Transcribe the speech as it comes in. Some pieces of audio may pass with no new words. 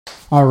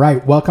All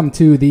right, welcome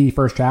to the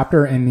first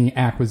chapter in the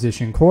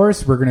acquisition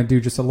course. We're going to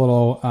do just a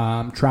little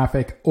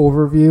traffic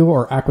overview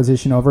or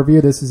acquisition overview.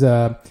 This is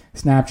a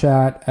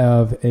snapshot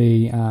of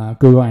a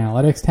Google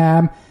Analytics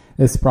tab.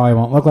 This probably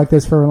won't look like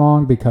this for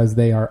long because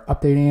they are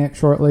updating it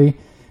shortly.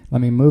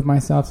 Let me move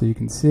myself so you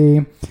can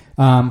see.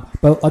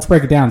 But let's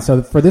break it down.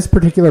 So for this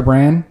particular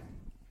brand,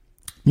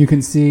 you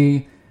can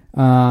see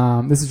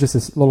this is just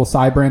a little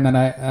side brand that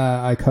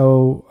I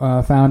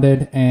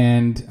co-founded,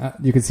 and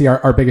you can see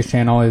our biggest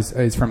channel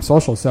is from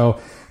social. So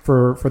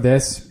for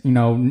this,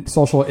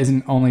 social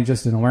isn't only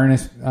just an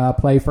awareness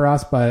play for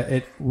us,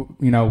 but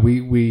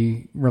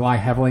we rely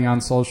heavily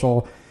on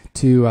social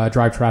to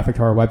drive traffic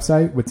to our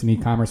website. It's an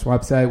e-commerce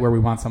website where we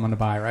want someone to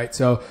buy, right?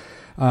 So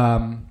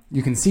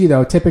you can see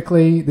though,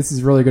 typically this is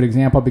a really good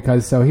example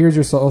because so here's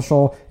your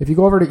social. If you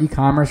go over to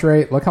e-commerce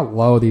rate, look how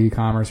low the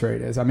e-commerce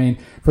rate is. I mean,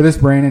 for this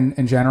brand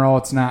in general,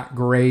 it's not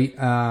great.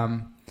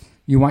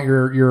 You want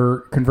your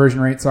conversion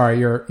rate,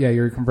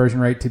 your conversion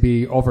rate to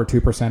be over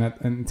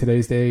 2% in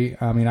today's day.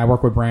 I mean, I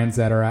work with brands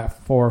that are at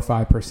 4 or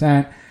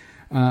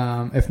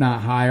 5%, if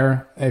not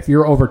higher. If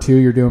you're over 2,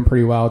 you're doing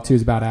pretty well. 2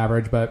 is about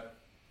average, but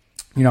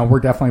we're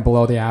definitely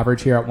below the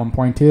average here at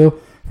 1.2.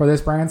 for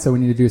this brand, so we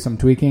need to do some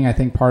tweaking. I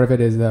think part of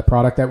it is the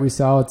product that we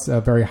sell. It's a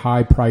very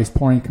high price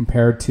point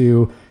compared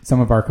to some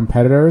of our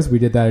competitors. We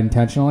did that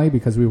intentionally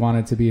because we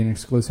wanted to be an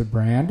exclusive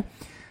brand,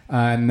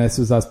 and this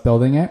was us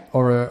building it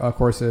over a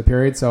course of a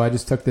period. So I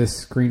just took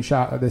this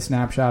screenshot of this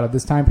snapshot of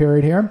this time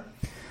period here.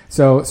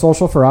 So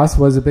social for us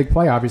was a big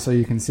play, obviously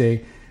you can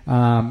see,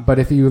 but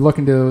if you look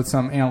into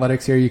some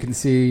analytics here, you can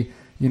see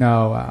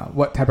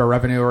what type of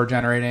revenue we're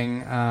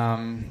generating,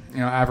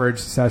 average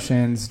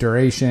sessions,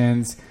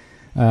 durations,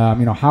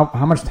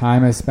 how much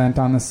time is spent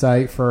on the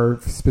site for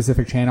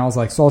specific channels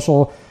like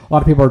social. A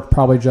lot of people are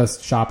probably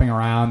just shopping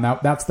around.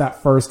 That's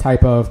that first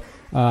type of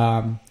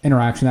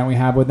interaction that we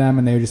have with them,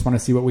 and they just want to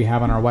see what we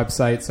have on our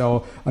website.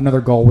 So another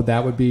goal with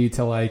that would be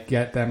to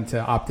get them to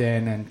opt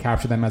in and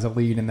capture them as a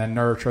lead and then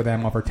nurture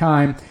them over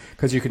time.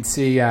 Because you can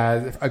see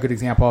a good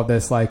example of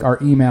this, like our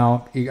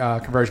email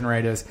conversion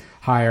rate is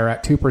higher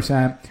at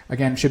 2%.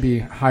 Again, it should be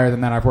higher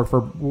than that. I've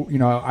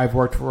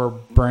worked for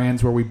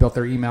brands where we built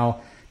their email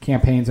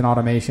campaigns and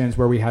automations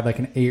where we had like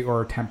an 8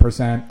 or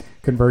 10%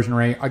 conversion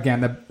rate.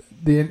 Again,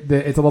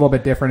 it's a little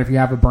bit different if you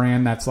have a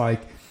brand that's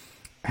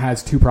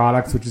has 2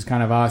 products, which is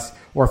kind of us,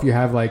 or if you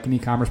have like an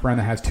e-commerce brand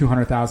that has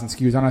 200,000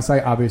 SKUs on a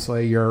site,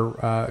 obviously your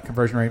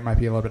conversion rate might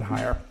be a little bit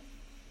higher.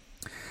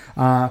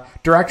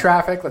 Direct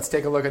traffic, let's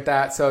take a look at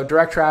that. So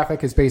direct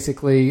traffic is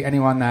basically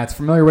anyone that's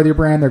familiar with your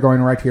brand. They're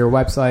going right to your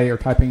website or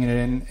typing it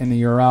in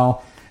the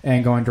URL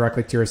and going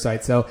directly to your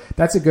site. So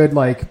that's a good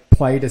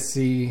play to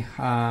see.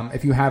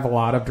 If you have a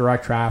lot of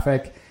direct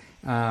traffic,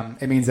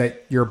 it means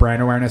that your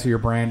brand awareness or your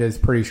brand is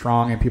pretty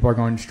strong and people are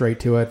going straight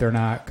to it. They're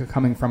not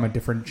coming from a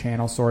different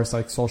channel source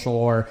like social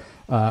or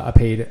a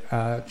paid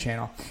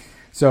channel.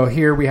 So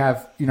here we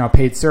have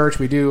paid search.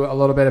 We do a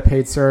little bit of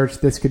paid search.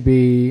 This could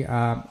be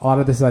a lot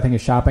of this I think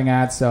is shopping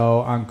ads.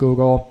 So on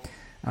Google,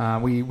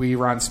 we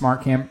run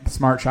smart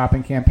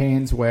shopping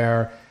campaigns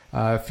where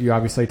if you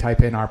obviously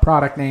type in our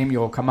product name,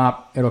 it'll come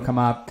up.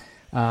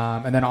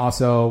 And then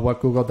also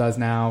what Google does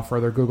now for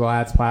their Google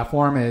Ads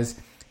platform is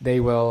they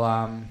will,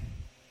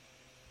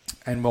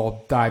 and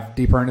we'll dive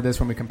deeper into this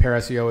when we compare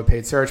SEO with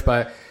paid search,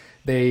 but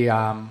they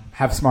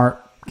have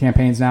smart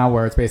campaigns now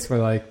where it's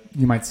basically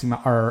you might see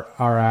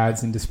our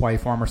ads in display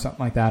form or something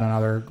like that on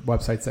other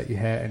websites that you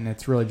hit, and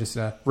it's really just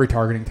a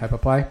retargeting type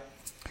of play.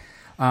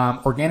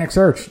 Organic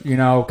search,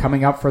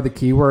 coming up for the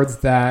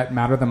keywords that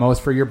matter the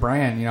most for your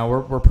brand.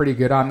 We're pretty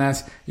good on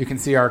this. You can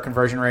see our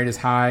conversion rate is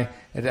high.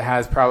 It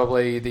has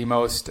probably the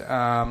most,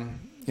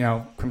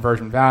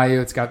 conversion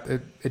value.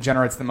 It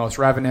generates the most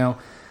revenue.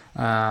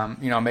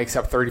 Makes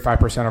up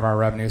 35% of our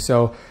revenue.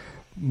 So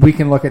we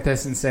can look at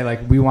this and say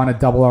we want to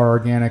double our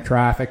organic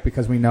traffic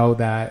because we know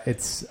that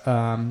it's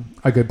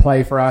a good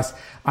play for us.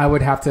 I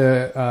would have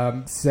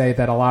to say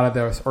that a lot of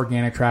this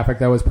organic traffic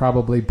that was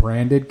probably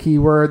branded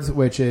keywords,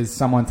 which is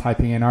someone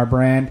typing in our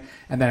brand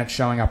and then it's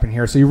showing up in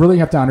here. So you really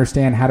have to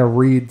understand how to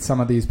read some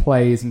of these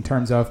plays in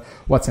terms of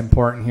what's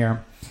important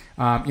here.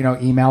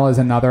 Email is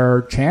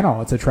another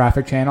channel. It's a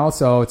traffic channel.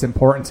 So it's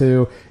important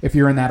to, if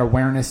you're in that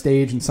awareness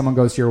stage and someone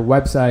goes to your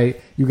website,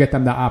 you get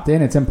them to opt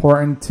in. It's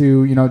important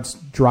to,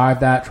 drive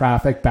that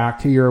traffic back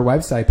to your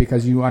website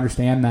because you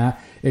understand that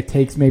it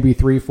takes maybe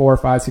 3, 4,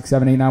 5, 6,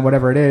 7, 8, 9,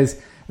 whatever it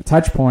is,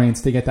 touch points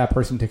to get that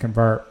person to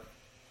convert.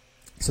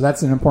 So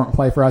that's an important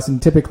play for us.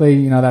 And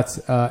typically, that's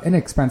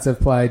inexpensive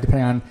play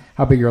depending on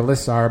how big your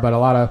lists are. But a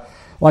lot of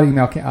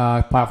email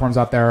platforms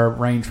out there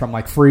range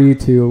from free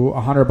to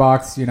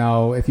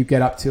 $100. If you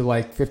get up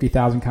to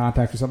 50,000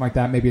 contacts or something like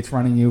that, maybe it's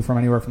running you from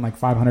anywhere from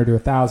 500 to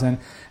 1,000.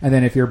 And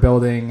then if you're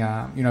building,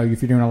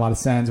 if you're doing a lot of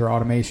sends or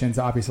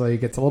automations, obviously it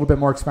gets a little bit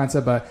more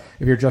expensive. But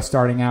if you're just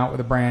starting out with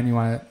a brand, you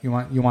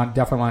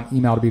definitely want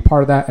email to be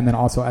part of that, and then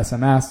also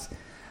SMS.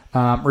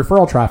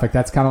 Referral traffic,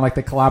 that's kind of like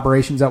the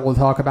collaborations that we'll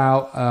talk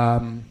about.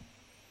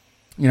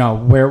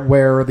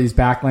 Where are these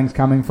backlinks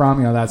coming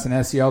from? That's an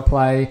SEO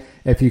play.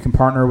 If you can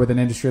partner with an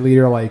industry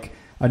leader like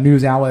a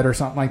news outlet or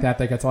something like that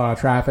gets a lot of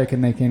traffic,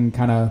 and they can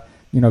kind of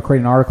create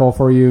an article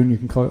for you, and you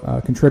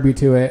can contribute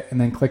to it, and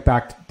then click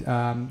back,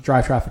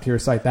 drive traffic to your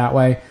site that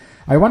way.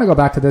 I want to go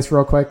back to this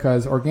real quick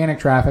because organic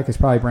traffic is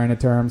probably branded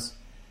terms.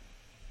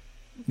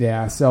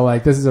 Yeah, so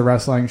like this is a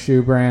wrestling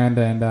shoe brand,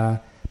 and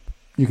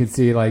you can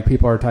see like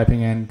people are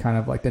typing in kind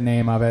of like the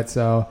name of it.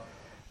 So,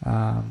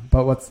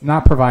 but what's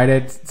not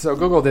provided, so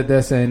Google did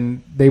this,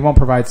 and they won't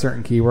provide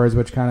certain keywords,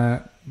 which kind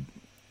of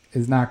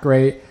is not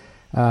great.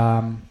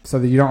 So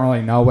that you don't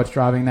really know what's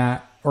driving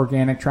that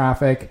organic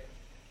traffic,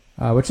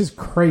 which is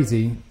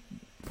crazy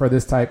for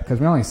this type because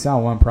we only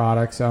sell one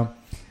product, so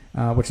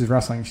which is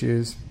wrestling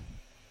shoes.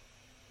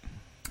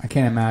 I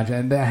can't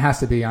imagine. That has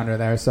to be under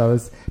there. So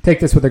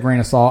take this with a grain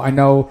of salt. I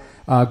know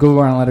Google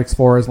Analytics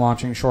 4 is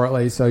launching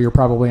shortly, so you're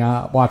probably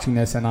watching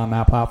this and on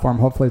that platform.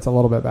 Hopefully it's a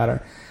little bit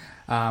better.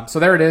 So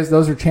there it is.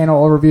 Those are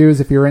channel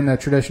overviews. If you're in the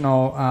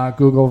traditional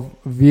Google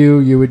view,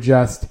 you would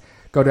just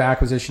go to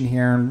acquisition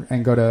here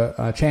and go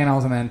to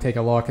channels and then take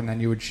a look, and then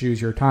you would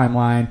choose your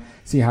timeline,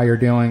 see how you're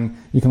doing.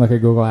 You can look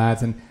at Google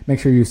Ads and make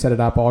sure you set it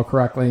up all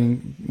correctly.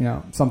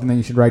 Something that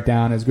you should write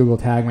down is Google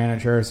Tag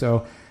Manager.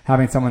 So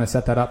having someone to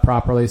set that up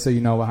properly so you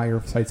know how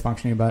your site's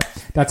functioning. But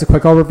that's a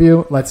quick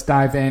overview. Let's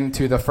dive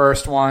into the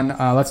first one.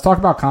 Let's talk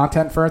about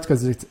content first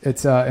because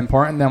it's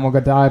important. Then we'll go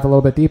dive a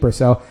little bit deeper.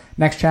 So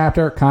next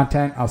chapter,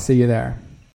 content. I'll see you there.